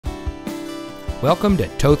Welcome to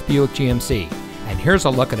Toth Buick GMC, and here's a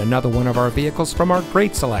look at another one of our vehicles from our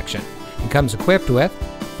great selection. It comes equipped with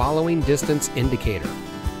following distance indicator,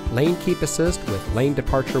 lane keep assist with lane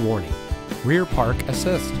departure warning, rear park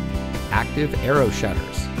assist, active arrow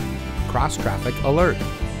shutters, cross traffic alert,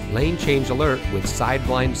 lane change alert with side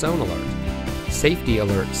blind zone alert, safety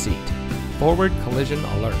alert seat, forward collision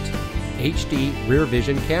alert, HD rear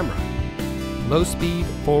vision camera, low speed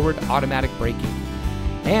forward automatic braking,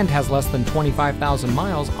 and has less than 25,000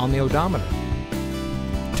 miles on the odometer.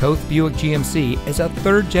 Toth Buick GMC is a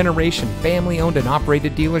third-generation family-owned and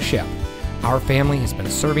operated dealership. Our family has been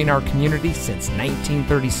serving our community since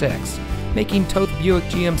 1936, making Toth Buick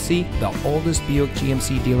GMC the oldest Buick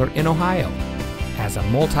GMC dealer in Ohio. As a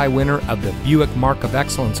multi-winner of the Buick Mark of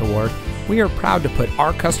Excellence Award, we are proud to put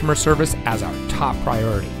our customer service as our top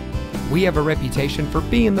priority. We have a reputation for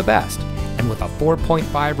being the best, and with a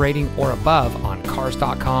 4.5 rating or above on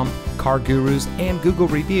Cars.com, Car Gurus, and Google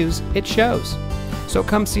reviews, it shows. So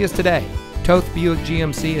come see us today. Toth Buick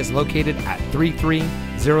GMC is located at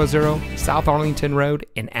 3300 South Arlington Road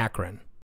in Akron.